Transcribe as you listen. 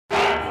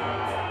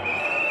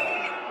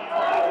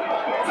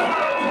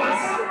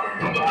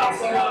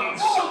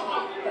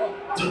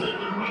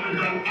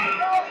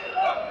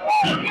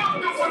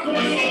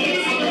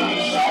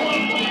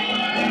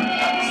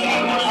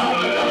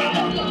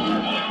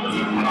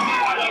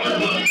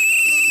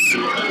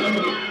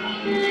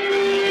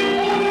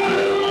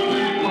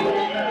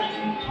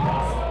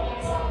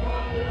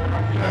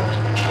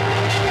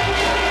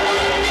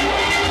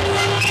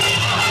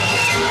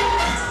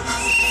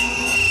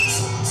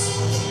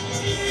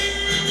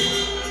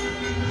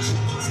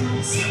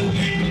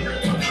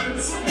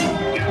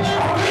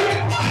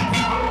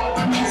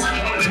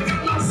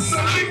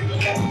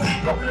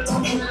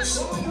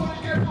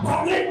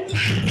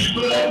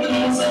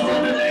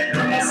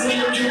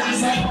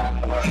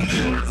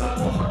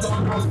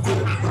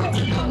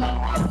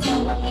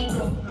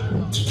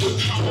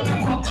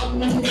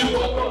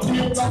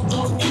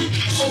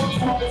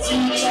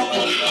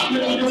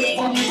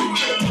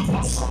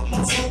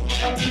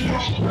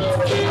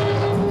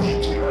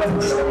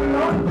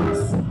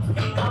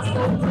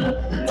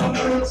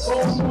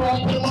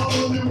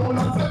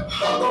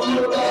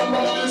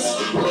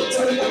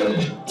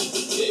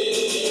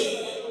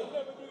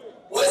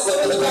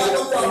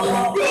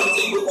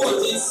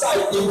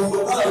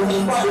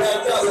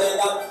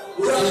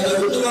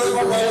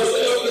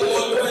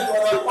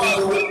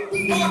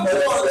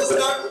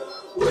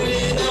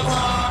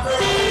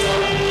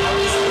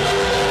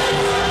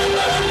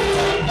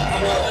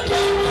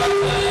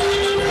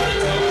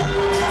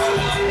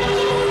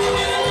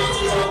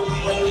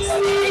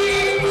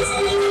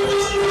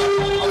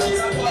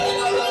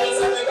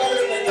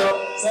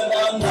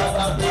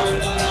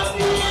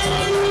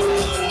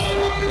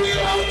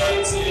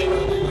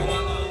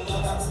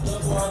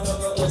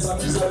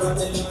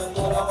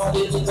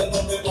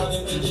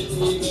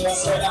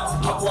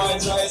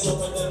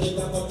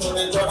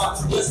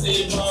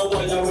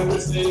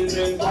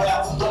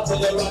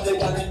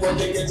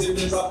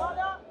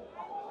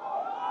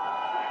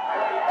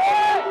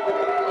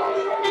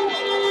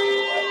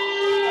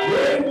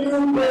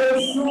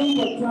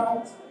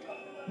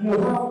You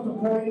have to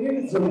pay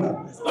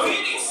instruments.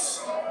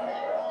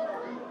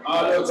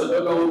 Kalau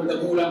cedok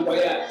untuk pulang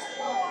bayar,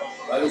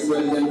 bagi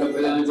sebagian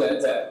kebelan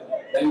jatah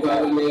dan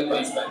gua boleh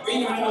pasang.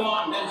 Ini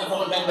memang dan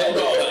kemudian dan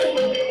dolar.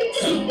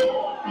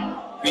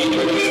 Ini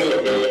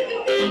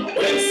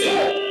bersih.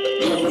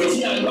 Ini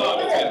original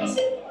barbecues.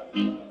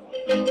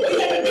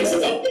 Bayar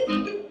besok.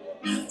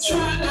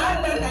 Tra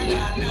la la la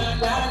la la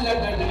la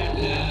la la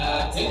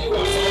la. Tell you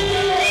what.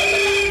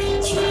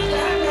 Tra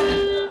la la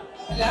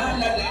la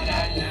la la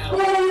la la.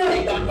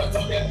 They don't put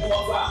up their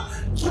over.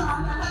 Tra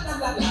la la la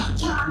la la.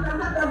 Tra la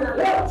la la la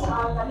la.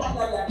 Tra la la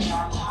la la la.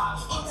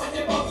 Tell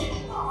you what.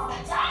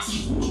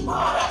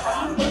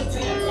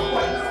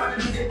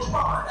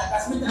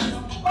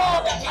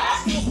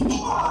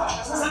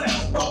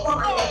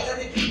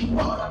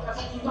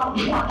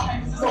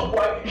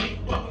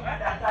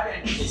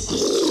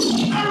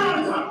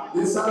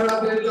 This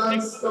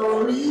Arabian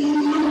story.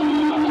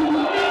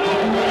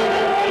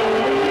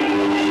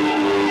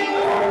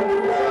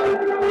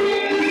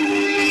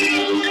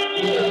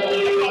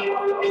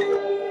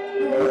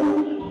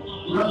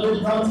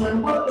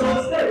 What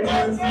those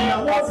days,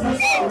 I was a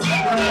soul.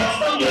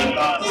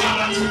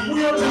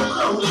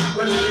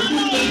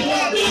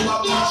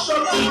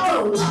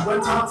 When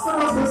talk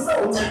sounds the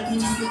soul, and you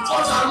see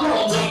what I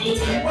know.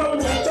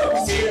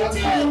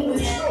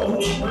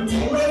 When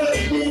you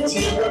really need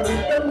you,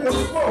 when you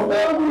fall,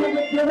 when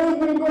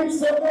you make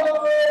so low,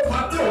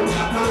 I don't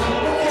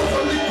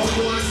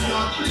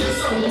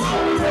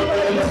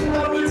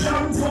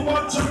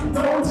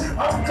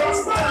I'm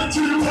just ready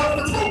to have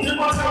the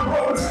Pokemon I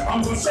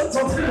I'm gonna shut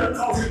up here,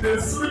 cause it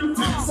is sweet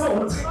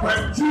zone. When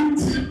you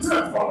keep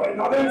death, falling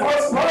on the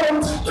first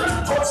round, then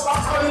touch my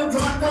time,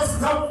 like the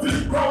stuff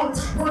big ground.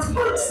 With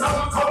bricks that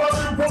are covered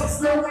in books,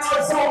 still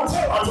rise on. I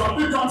got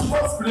big on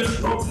first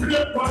plate, don't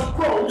plate but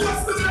grow.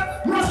 Yesterday,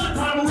 running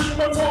time with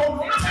the phone.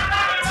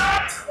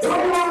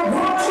 Don't want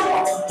one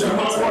shot, them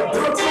are what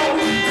they're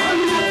talking.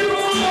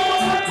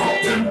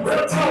 Talking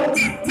better,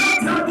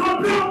 they're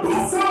gonna be a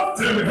boost up,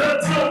 them head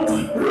down.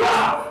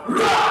 Rah,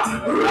 rah,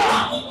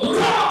 rah,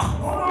 rah.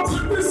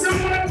 Listen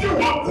when you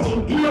want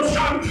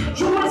foundation.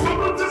 You want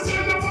someone to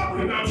say the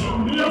fucking out of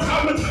me, and you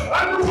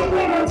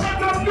want to take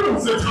the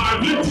music, I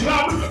need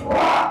club.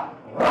 Rah,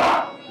 rah,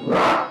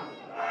 rah.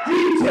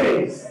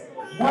 DJs,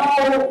 now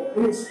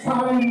it's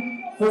time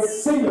for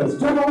singers.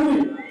 Come on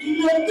in.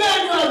 You're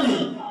dead ready.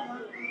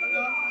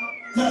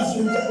 That's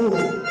in the old.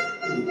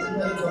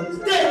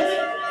 Dead.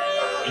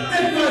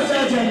 That was I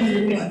tell you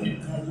what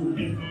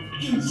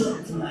you shot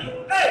tonight.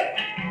 Hey!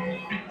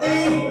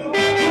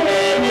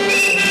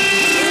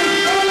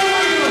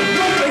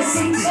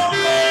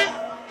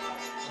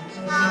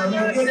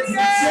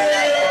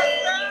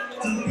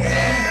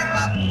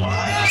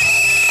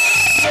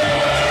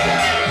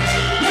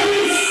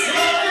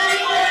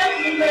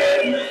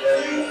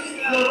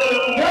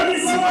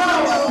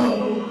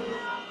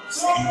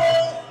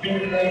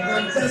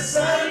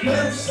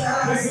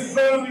 This is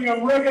Birmingham,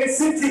 Reggae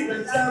City.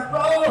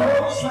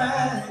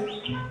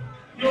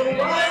 You're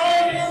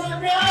wild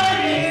and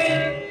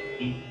dying.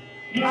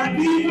 My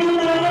people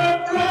are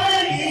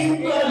crying,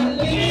 but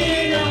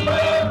lean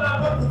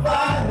above the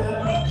fire.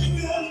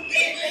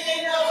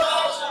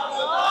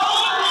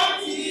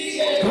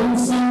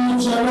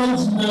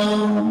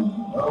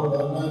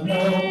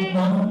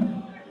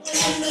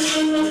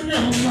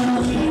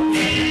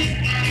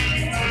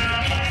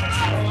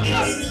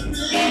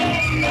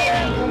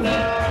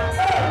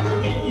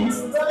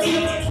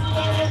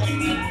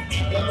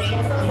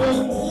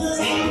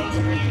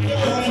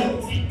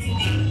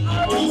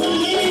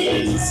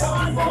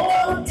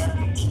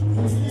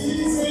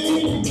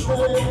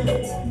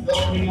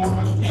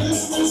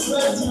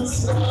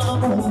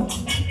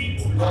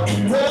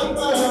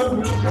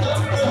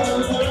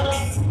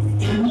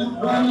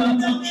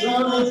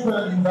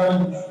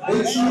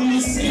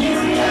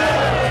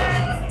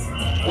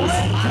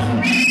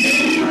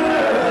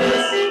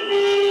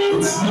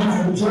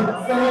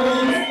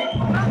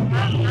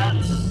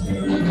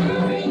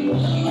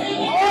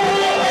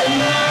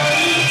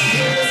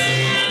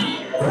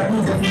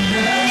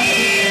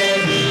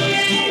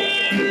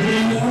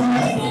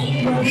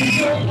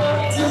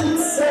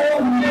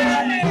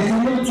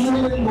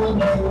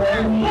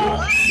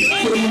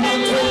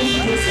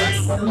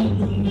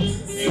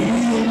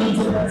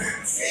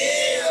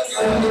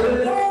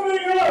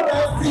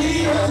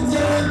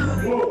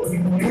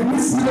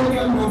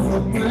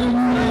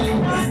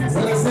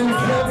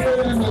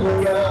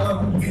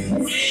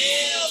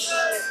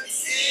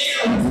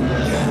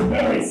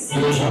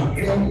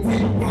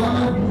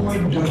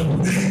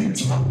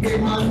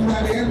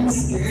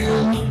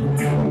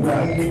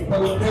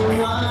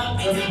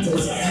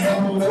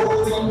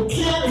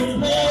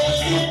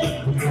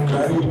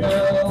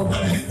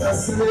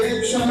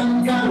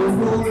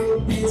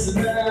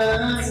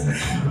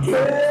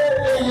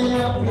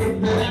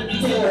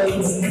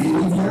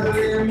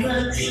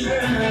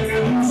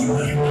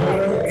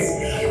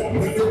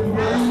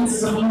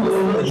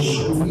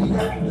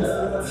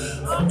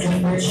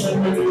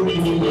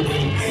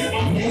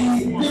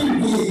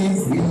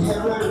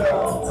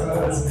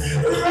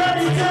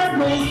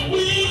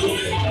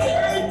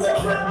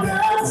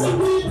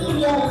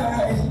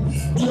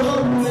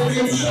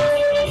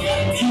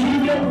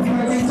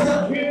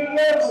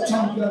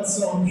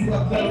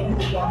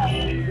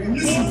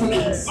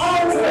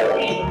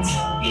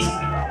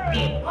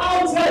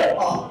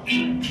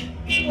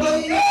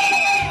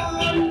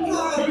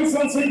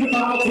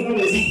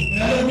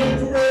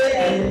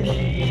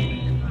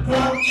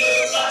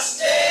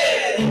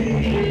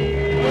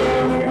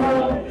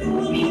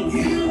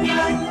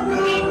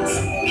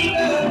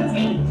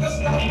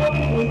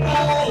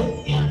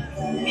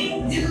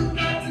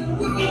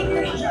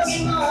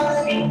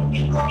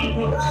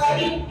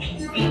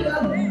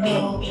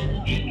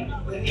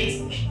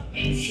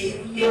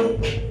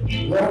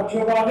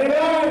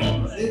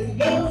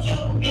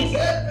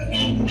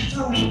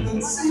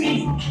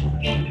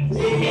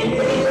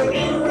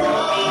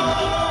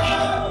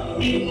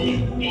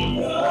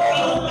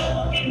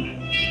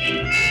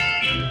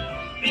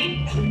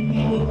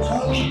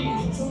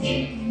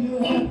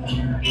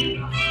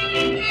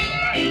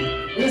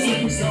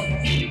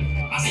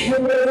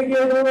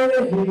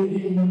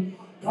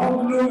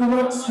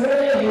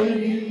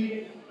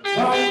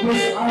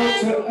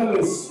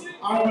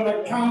 I'm going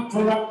to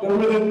counteract the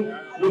rhythm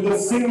with a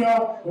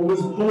singer who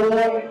was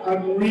born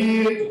and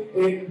reared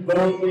in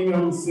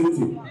Birmingham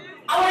City.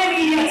 I want to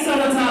be here to talk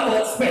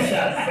about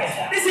special.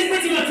 This is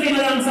pretty much came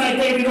alongside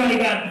David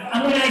Rodigan.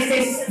 And when I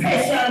say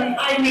special,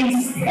 I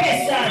mean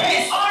special.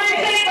 Only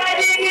played by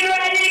David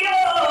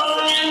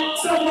Rodigan.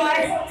 So why?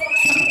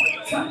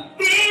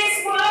 This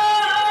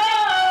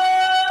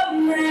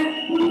one,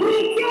 we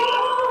go.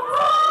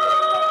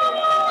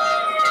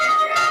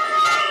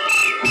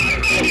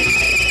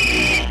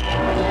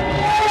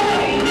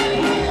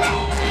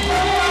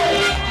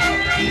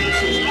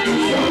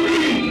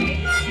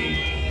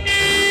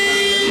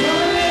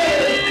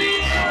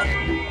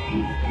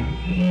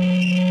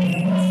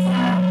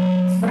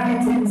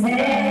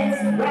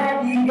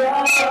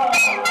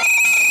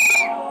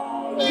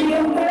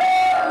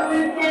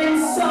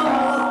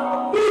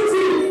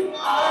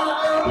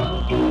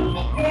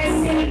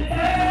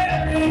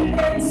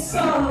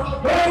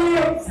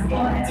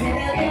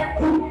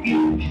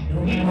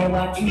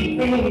 What you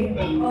think,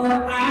 or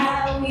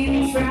how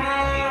you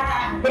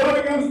try.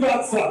 Birmingham's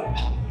got some.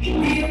 You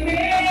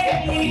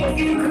make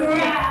you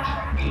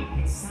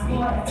cry.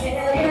 Someone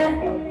tell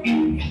you,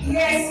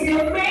 yes, you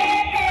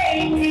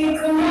make me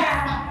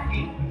cry.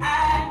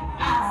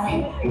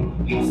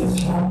 So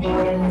stop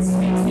and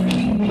listen to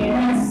me when I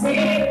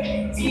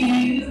say to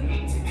you,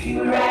 to be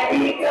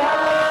radical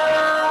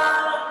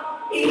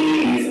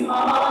is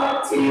hard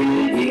to do.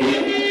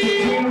 To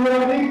be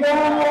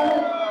radical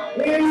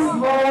is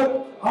hard.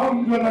 I'm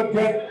gonna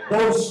get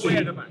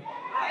boasted.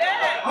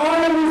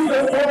 I was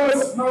the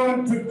first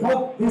man to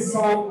cut this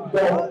song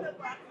down.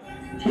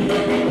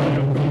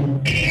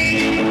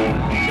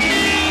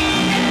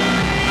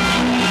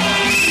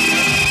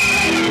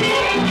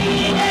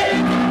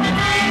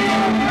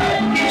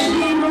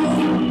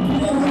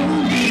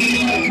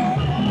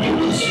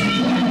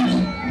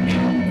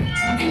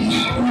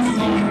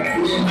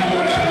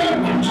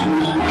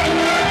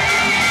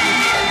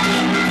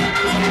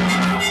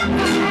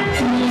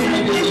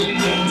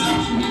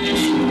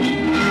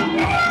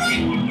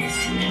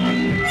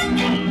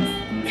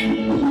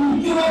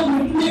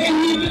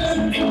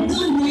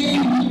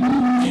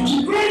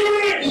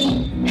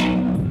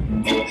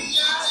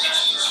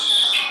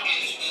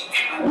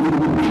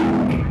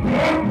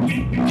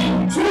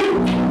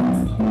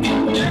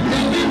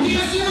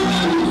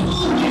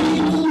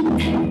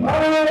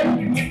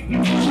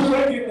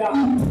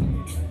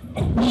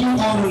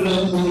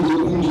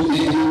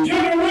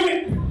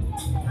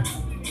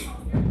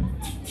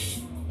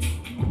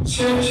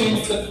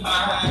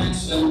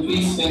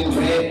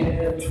 A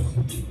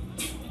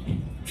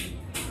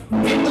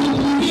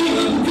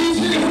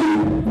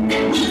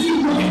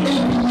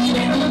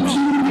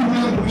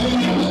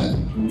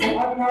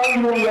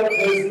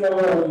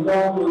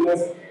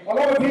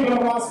lot of people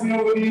have asked me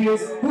over the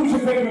years, who's your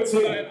favorite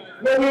singer?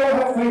 Well, we all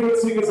have favorite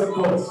singers, of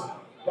course.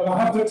 But I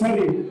have to tell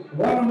you,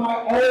 one of my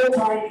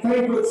all-time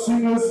favorite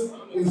singers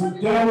is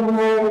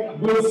Delroy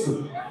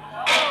Wilson.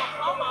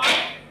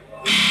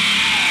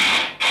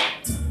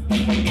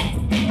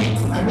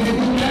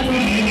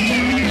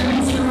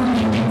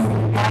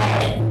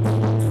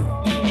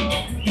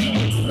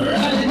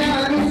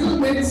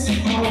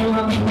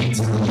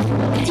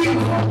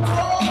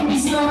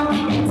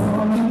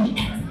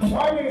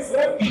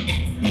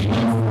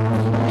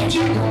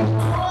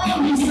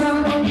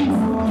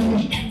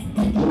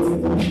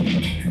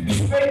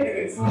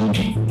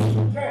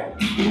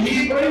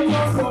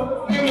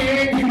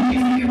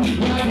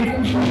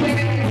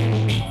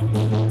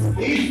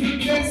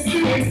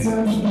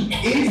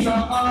 He's the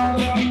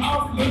honor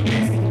of the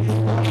day.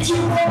 You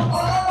are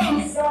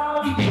all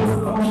sound. You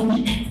are all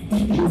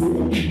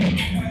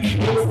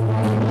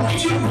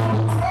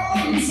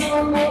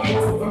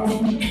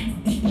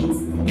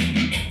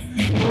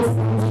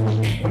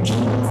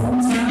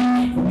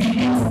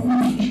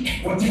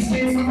what you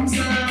say from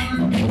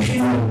sound.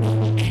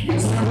 Your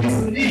sound is a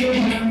little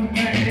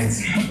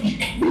hands.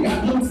 We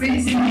got no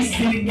face in this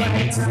big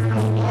white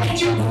town.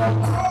 You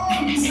are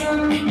all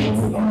sound.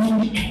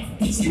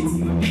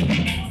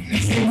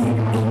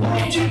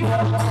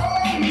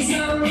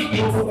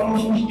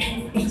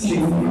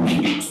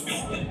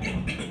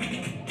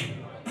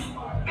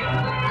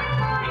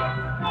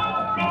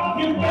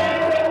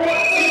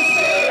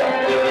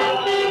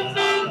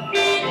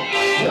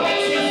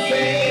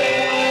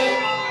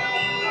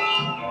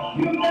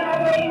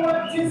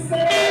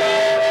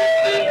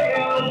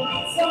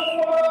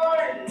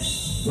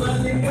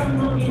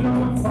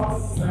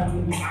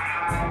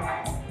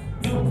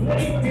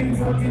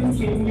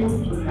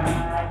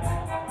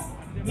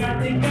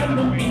 Nothing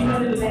can be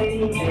another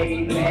lady,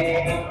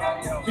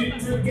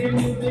 people can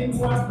think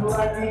what's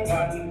right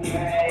on the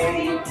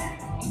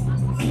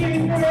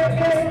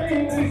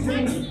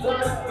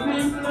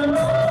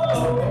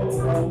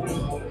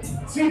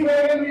See,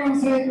 baby,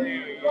 music,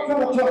 what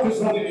kind of talk is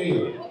running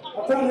here?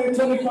 I've done here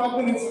 25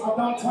 minutes, I've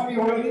done 20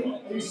 already.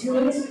 Are you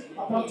serious?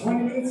 I've done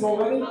 20 minutes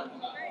already.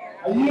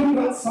 Are you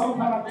got some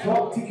kind of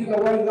clock ticking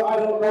away that I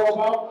don't know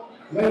about?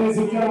 Ladies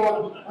and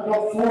gentlemen, I've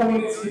got 4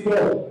 minutes to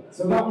go.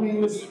 So that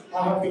means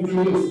I have to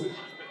do this.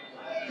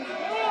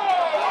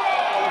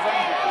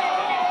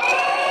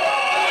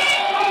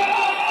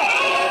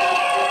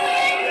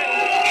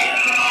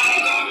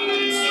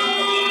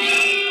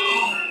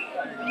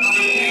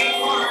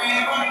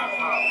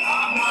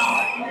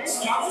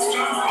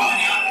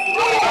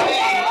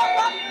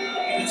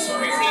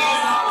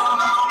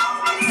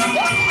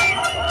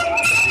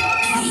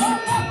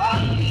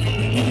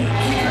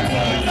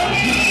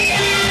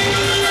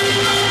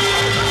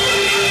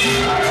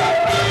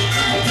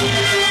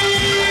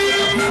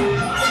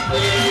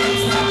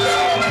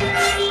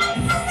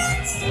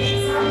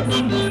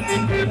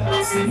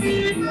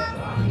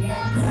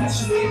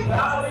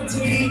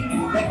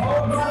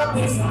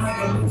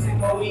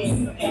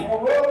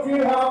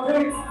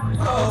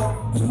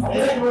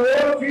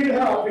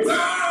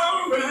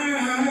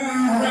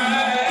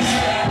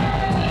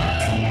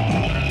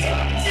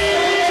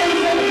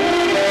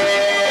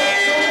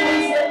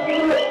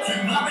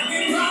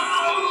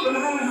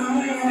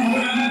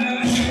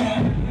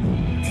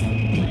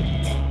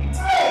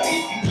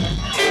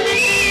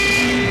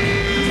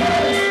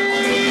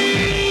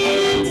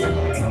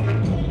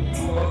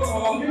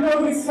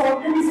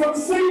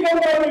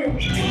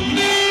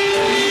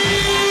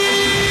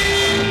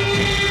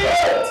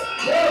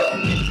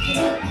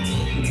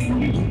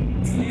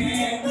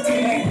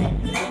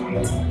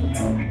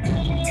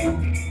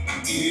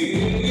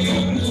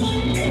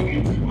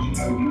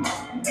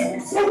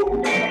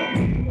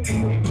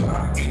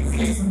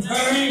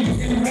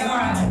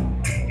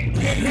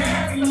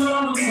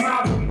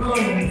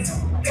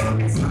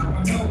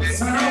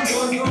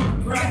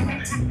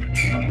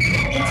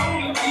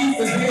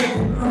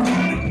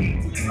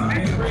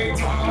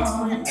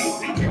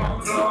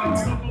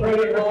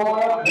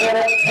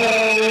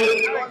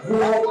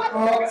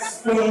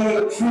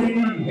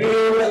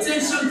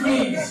 Attention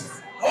please.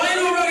 Oh, I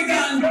know right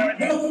again. We're not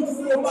going to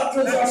throw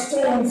battles or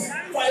stones.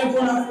 5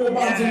 1 4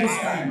 bombs in this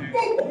time.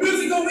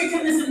 Musical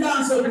wickedness and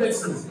dancehall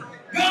blessings.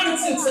 God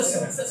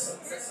success.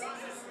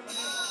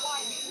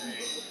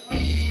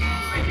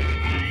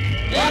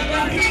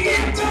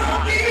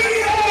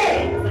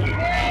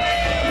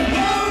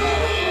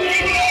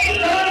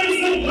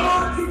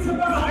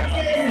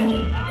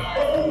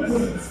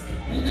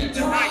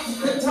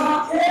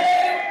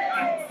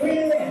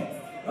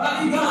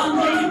 I'm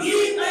gonna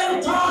keep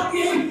them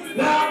talking,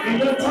 laughing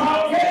the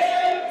talking.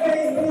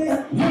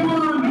 Yeah,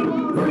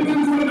 man, we're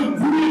going to the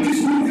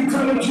greatest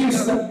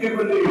musicologist that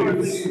ever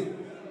lived.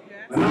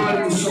 And I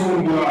am the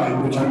sole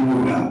bride which I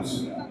know that.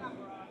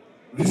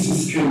 This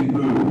is Ken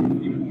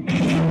Boone.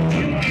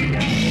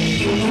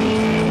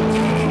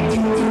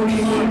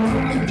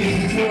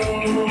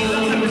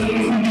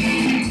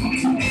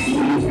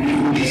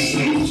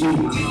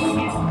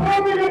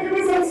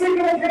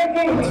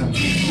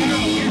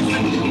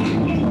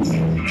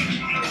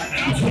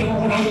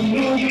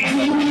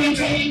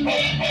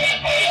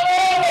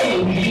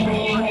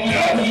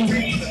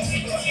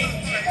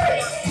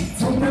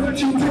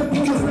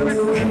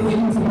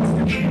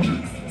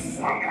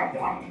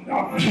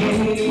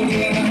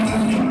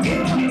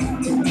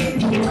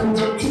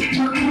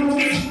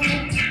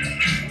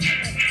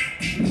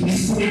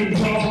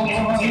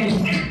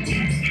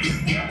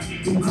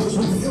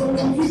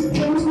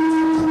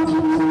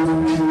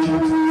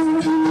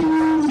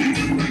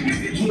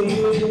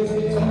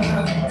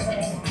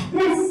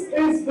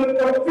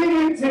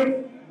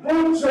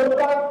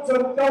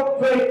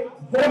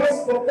 Voice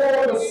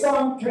before the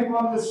sun came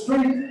on the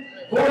street,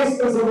 voice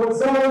as a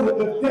result of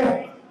the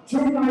death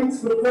 2 nights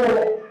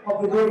before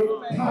of the great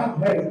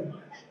campaign.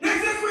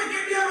 This is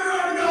wicked, the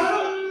ever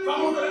God.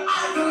 Come over the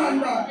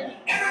island, God.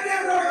 And the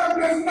ever God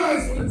bless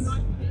nice ones.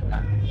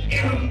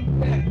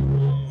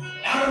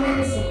 Adam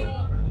Emerson.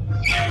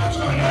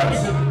 John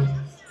Emerson.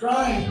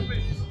 Crying.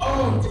 Oh,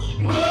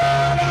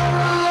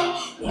 murderer.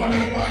 What a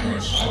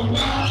fucking show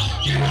now.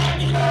 Get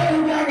out.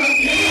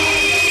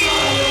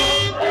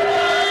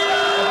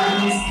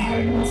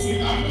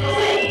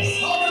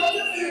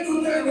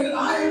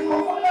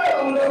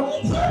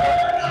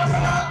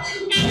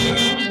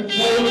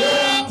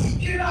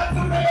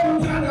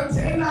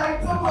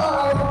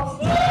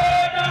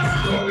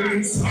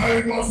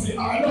 I must see, I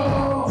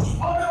know.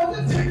 Oh, no,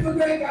 the thing to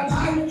make a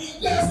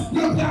life. Let's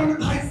look down the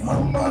life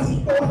from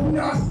money. Oh,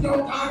 not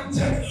no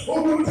context.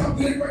 Oh, no,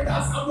 something but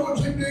that's how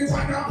much it is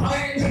when I'm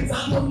playing it.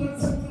 I don't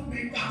listen to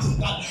me,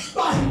 God.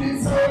 Find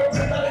it so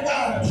better,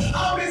 God.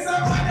 I'll be so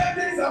mad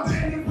there's a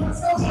pain for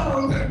so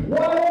long.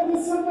 Well,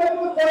 listen,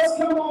 with us,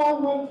 come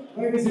on,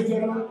 man. Ladies and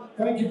gentlemen,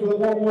 thank you for the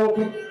warm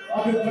welcome.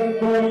 I've been playing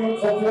Birmingham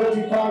for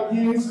 45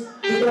 years.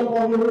 We got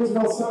all the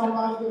original sound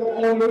line, we got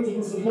all the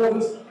original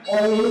supporters,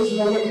 all the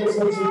original radio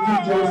station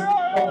DJs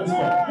of this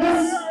one.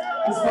 This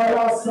is my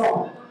last song.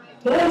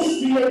 Bash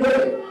PT3.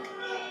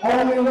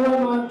 Only one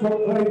man can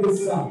play this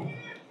song.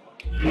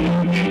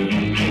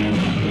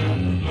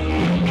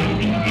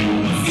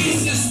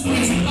 Jesus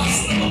is us,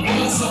 the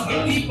voice of the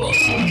people.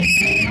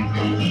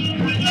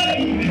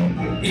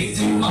 Lift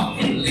him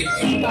up and lift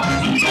him up.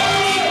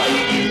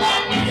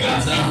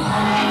 Got a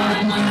hard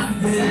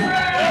man there.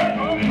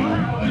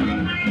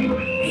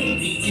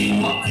 Lift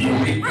him up,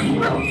 lift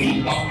him up, he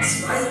bounce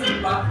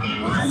right back.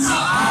 Got a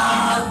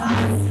hard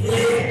man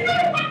there.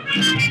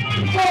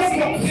 What's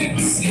your pimp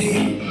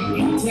say?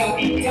 Got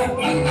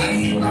a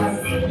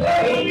life.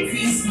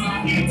 This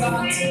man got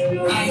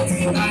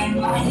 99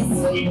 life.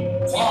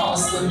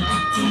 Cause the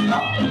lifting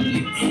up, he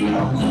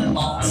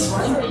bounce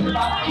right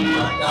back.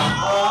 Got a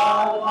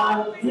hard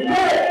man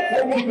there.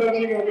 Thank you,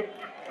 Birmingham.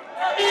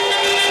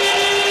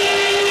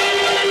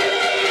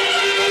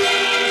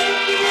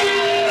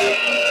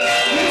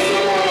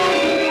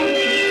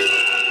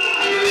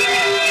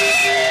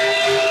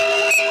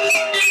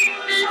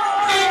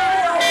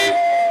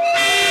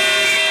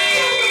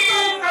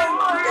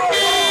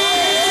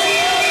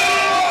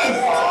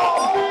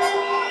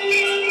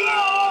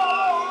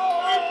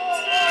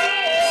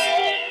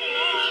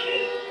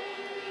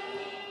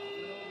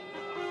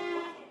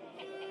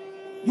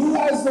 You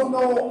guys don't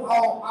know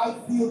how I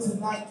feel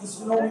tonight,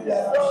 just knowing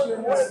that I'm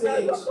sharing the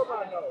stage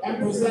and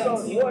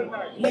presenting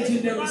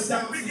legendary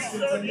sound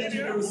systems and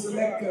legendary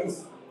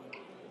selectors.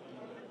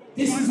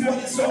 This is what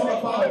it's all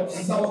about.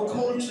 It's our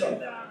culture.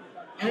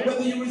 And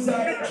whether you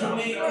reside in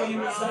Jamaica, you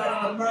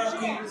reside in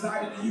America, you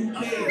reside in the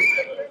UK,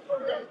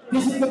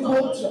 this is the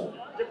culture.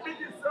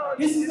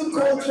 This is the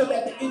culture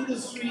that the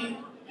industry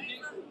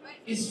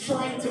is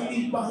trying to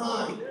leave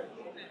behind.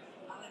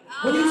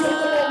 When you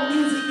talk about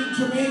music in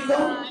Jamaica,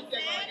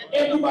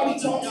 everybody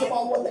talks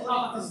about what the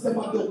artists them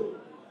are doing.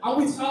 And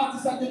which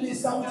artists are doing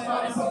this, and which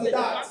artists are doing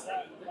that.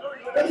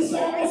 But it's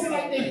almost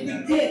like they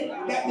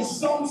forget that the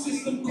sound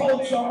system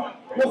culture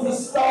was the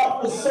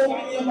start for so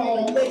many of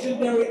our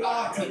legendary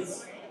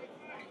artists.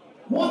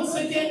 Once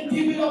again,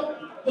 give it up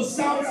for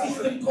sound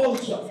system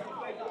culture.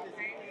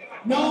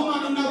 No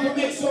man, I'm not gonna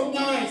make so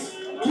nice.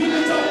 Give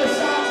it up for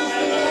sound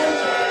system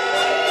culture.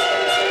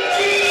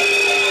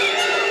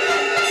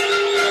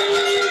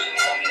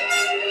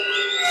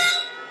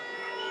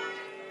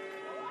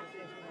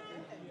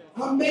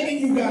 I'm begging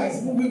you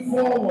guys, moving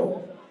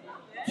forward,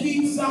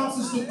 keep sound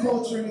system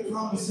culture in the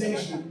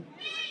conversation.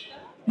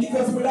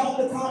 Because without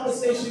the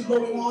conversation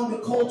going on, the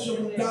culture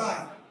will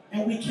die.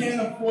 And we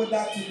can't afford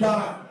that to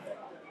die.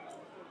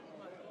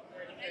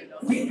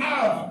 We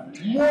have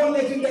more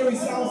legendary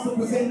sounds to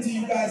present to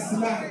you guys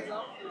tonight.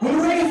 Are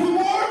you ready for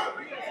more?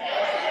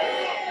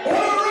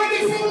 Are you ready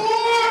for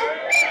more?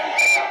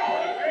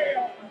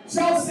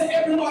 Shouts to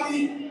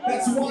everybody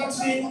that's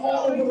watching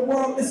all over the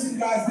world. Listen,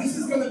 guys, this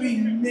is going to be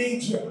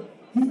major.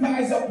 You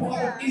guys are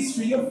part of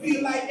history. You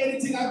feel like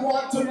anything I go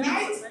on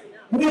tonight?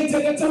 Wait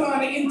till you turn on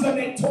the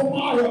internet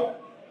tomorrow.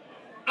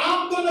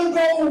 I'm going to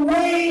go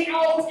way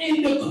out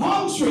in the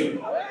country.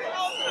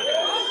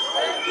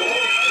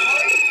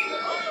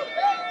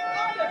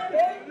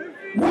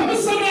 Where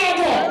is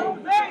Sanago?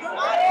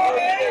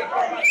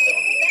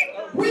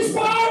 Which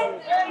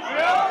part?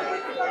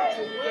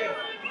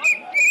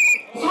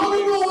 How do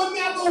you know when I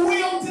go way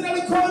out to the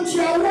country?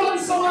 country and one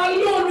song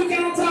alone we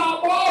can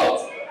talk about.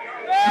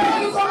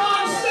 When you come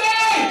on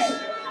stage,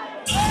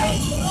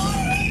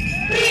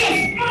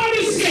 this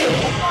honesty.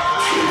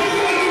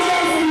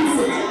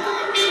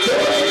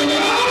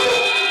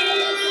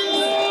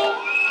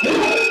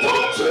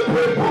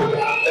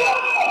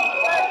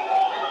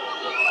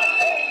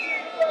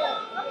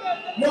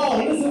 No,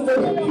 listen to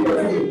me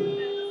carefully.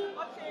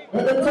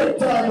 Let me take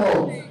time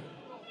out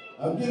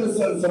and give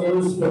yourself some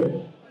respect.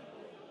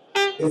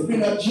 It's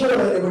been a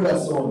journey with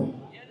us only.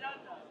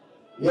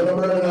 You know,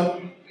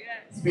 Birmingham?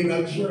 It's been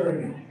a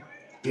journey.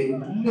 It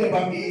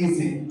never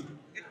easy.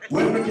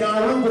 When we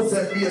can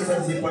represent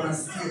BSNC on a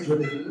stage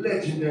with the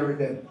legendary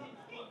them,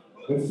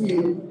 we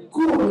feel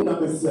good in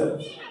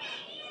ourselves.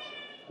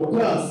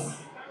 Because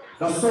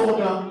the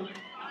sauna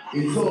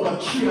is over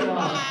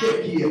 3.5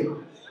 decades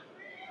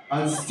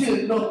and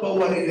still number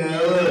one in the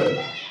world.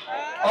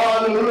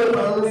 All the love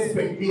and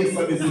respect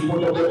BSNC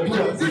put up the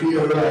plans in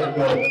here right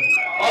now.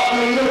 All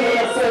the love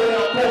and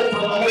sauna come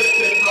from a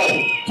Western now.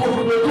 Put up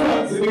the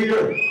plans in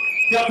here.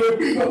 You have to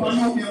big up a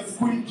union,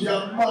 Squeaky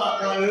and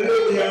Mark and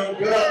Lady and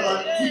Grab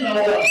and Tina.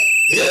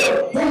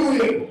 Yeah, do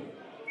it.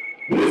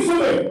 Listen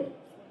to me.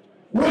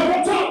 When we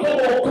talk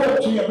about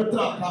country, we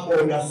talk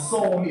about the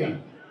sound here.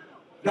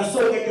 The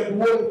sound they can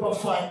work for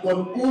 5, but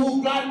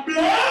who God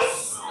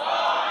bless?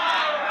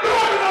 Who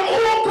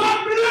God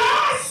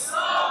bless?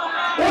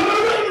 When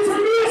we're ready for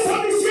me,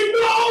 something sit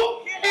down.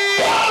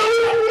 All the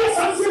way to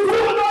something sit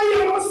down, now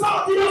you're going to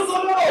start to do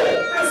something now.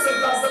 Listen,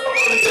 that's the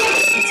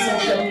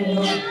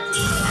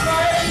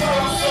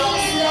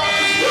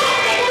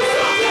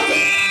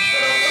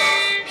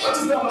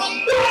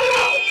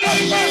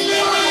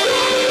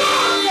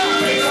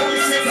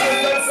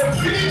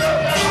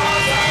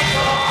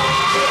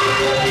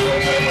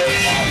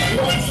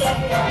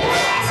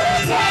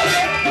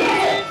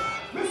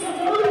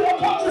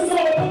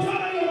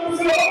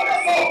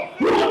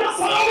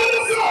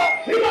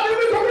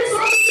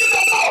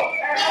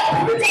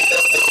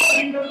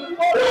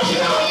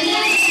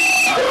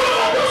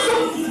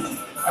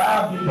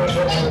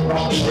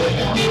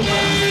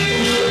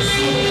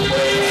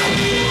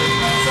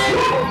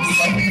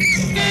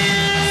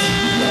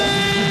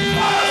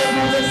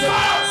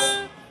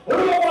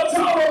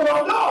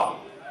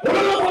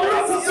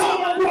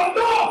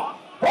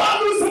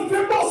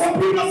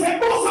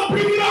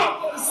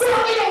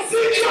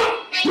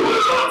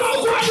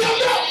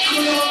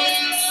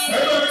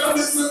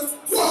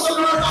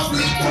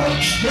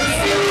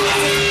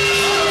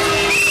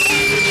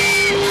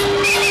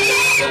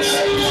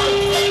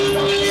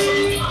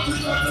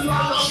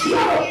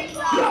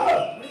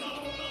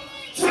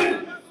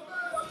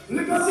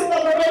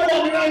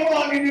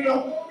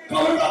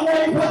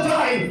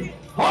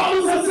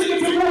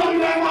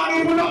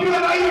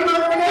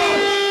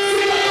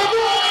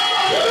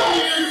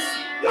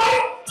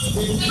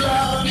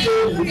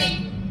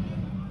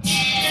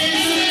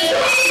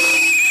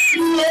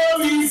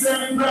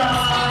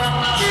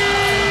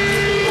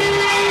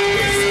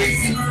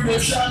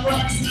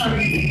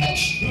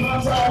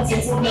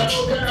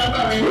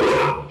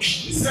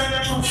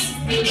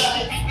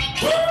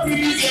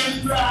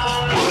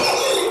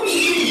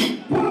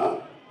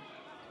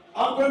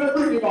I'm going to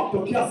bring him up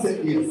to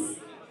cassette years.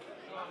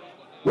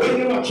 When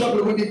you were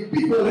trouble with the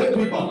people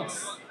heavy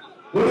box.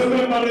 You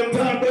remember them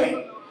time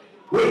there?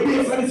 When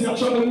they said it's a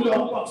trouble with a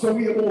box so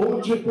we have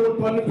 100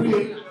 pounds on the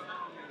plate.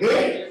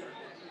 Eh?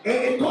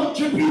 And the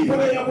country people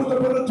that you put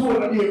up on the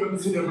tour and you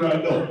see them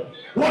right now.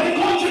 What the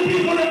country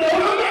people that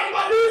don't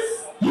remember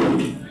this?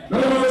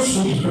 Never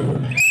see.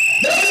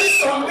 There is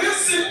some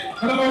listen.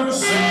 Never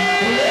see.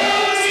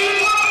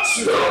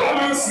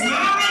 Never see.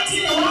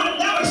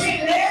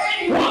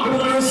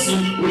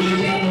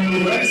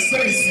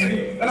 Space,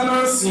 and I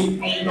don't see.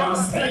 I'm gonna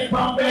stay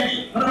from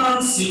Benny. I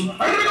don't see. I'm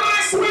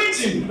gonna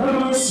switch it. I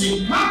don't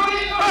see. How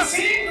many don't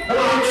see? I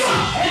don't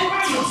see.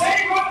 Everybody will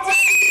say what to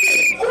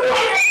see.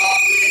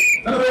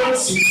 I don't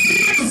see. You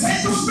say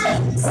to stress.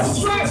 That's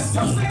stress.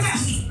 Just like that.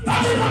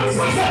 Everybody's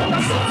myself.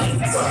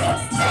 That's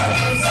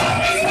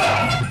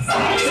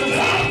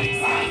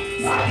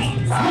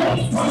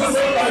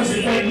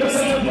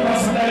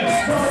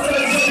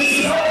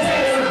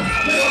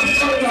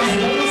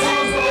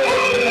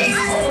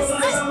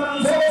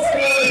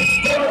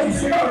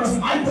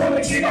I'm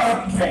going to keep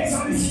up. Based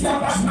on this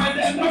stuff, I'm not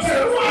that much.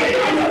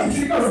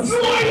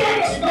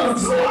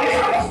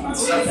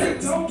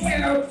 Don't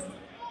care.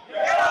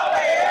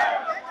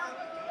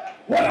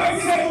 What I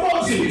say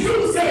about you,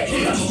 you say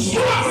here.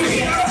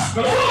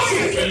 The boss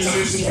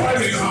is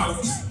driving on.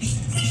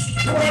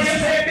 We're going to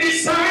take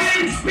this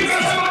time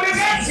because I'm on the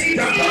next seat.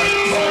 I'm going to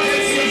hold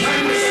this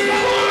time.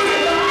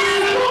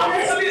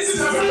 This is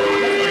a good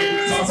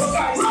so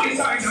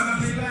guys, I'm going to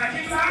be like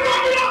it.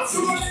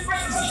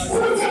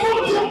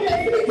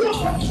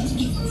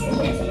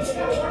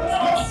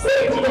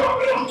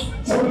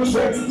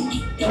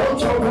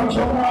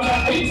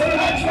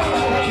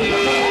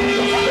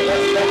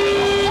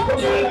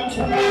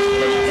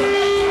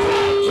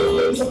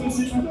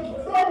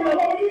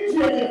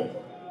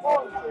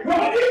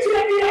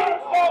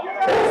 I'm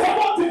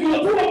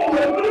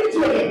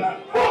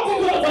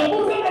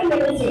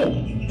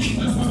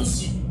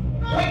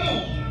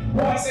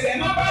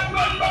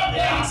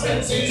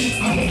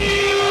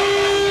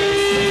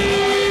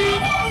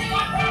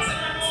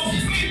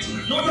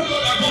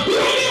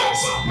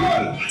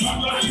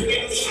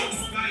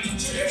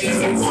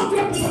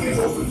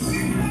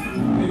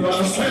You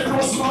understand?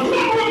 Cross my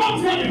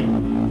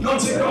line. Don't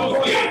take it all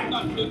again.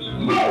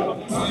 No.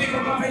 Think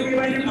about baby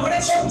when you know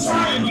that you're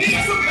trying.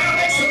 Niggas look at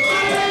that shit.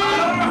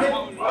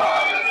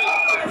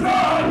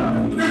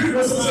 Niggas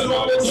listen to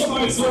all those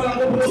somebody's what I'm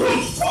going to do.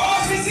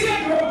 Oh, she see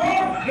that girl, bro.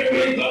 Here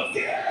we go.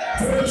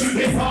 Told you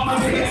they found my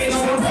nigga ain't no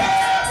more.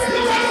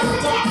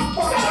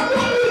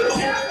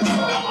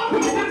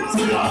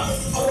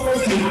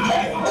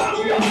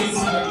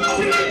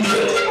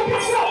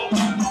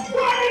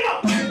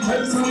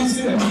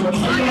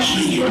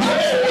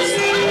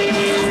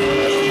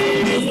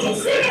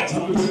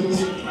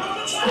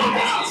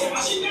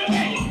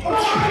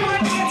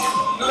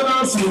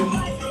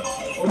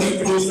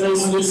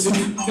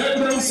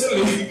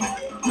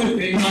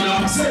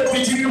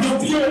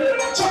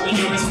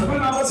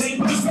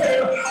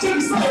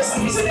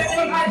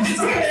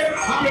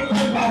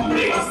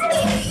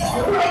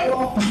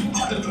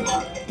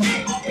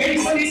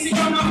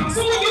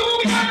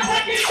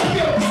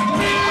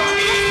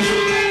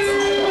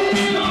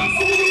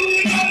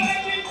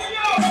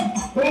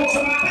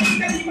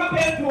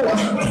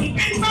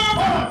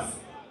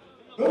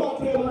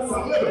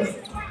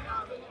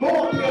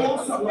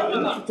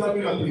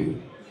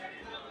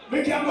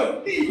 We can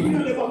go deep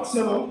in the box,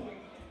 you know.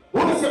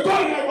 What is the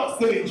going on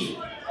backstage?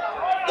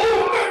 Who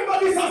remember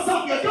this as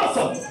song you just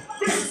up?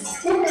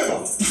 Who remember?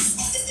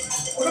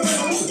 Who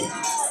remember this?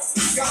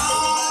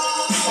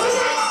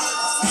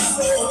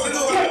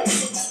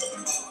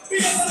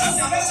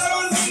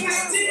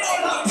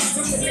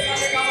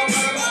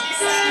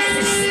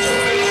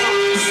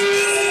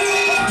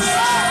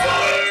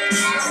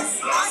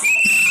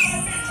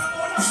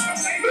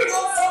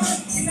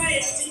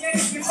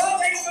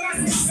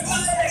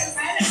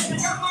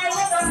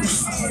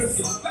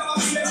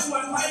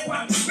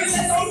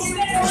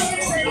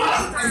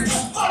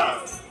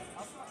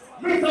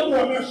 Make up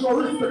one and show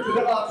respect to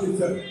the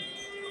artists.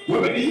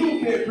 When the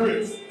UK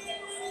Prince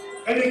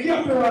and the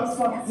Capital's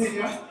fucking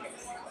thing,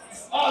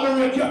 all the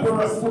real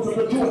Capital's put up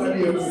the tone of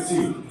the MC.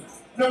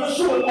 Never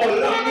show all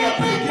that me up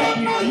in the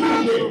Capital in the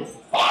UK.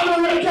 All the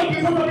real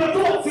Capital put up the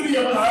tone to the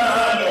MC.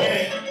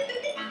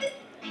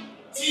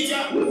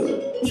 Teacher,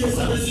 yes,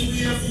 I'm a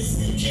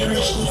CBF,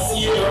 cherish this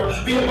year.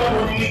 Be a man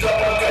who pick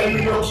up and carry me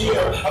no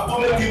care. I'm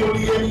gonna give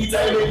you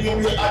anytime when you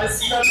are the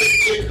scene and the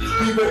check.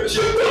 We will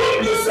check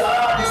out the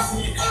side, the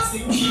sea.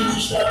 Sing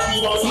Kirish that we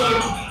was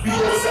young. We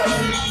was a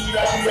free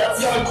that we are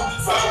young.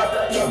 Fire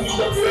that can be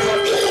the prayer.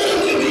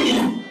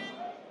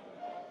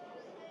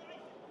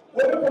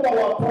 When we come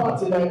our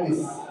party like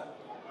this,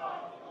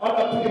 I'm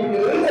not playing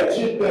with the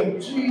legend them,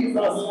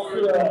 Jesus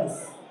Christ.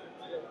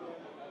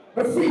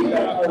 I feel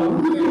like a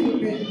really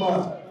big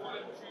man.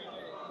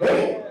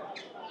 Hey?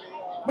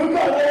 We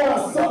got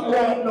our song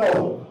right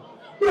now.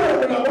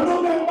 Birmingham, we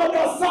don't remember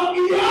that song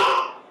here?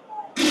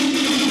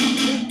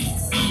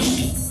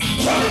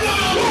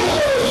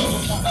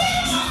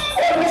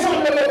 Every song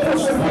that they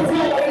push it, put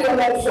it on the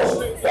other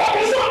side.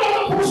 Every song that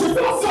they push it,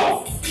 that's off.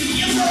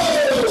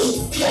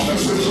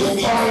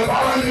 All of the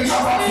man in here, you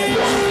got to be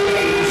here.